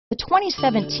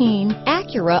2017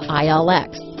 Acura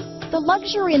ILX. The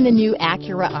luxury in the new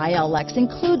Acura ILX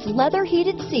includes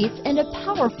leather-heated seats and a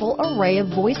powerful array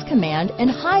of voice command and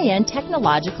high-end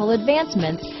technological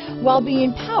advancements, while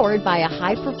being powered by a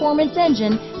high-performance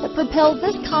engine that propels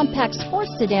this compact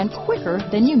sports sedan quicker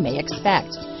than you may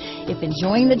expect. If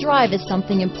enjoying the drive is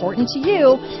something important to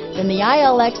you, then the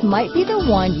ILX might be the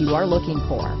one you are looking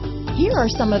for. Here are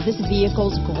some of this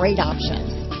vehicle's great options: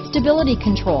 stability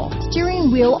control,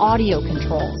 steering wheel audio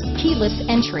controls, keyless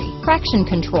entry, traction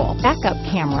control, backup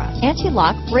camera,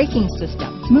 anti-lock braking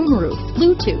system, moonroof,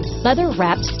 Bluetooth,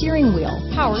 leather-wrapped steering wheel,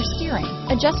 power steering,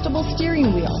 adjustable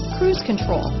steering wheel, cruise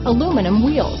control, aluminum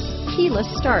wheels, keyless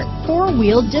start,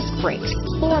 four-wheel disc brakes,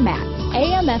 floor mats,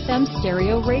 AM/FM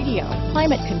stereo radio,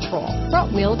 climate control,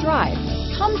 front-wheel drive.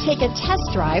 Come take a test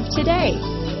drive today.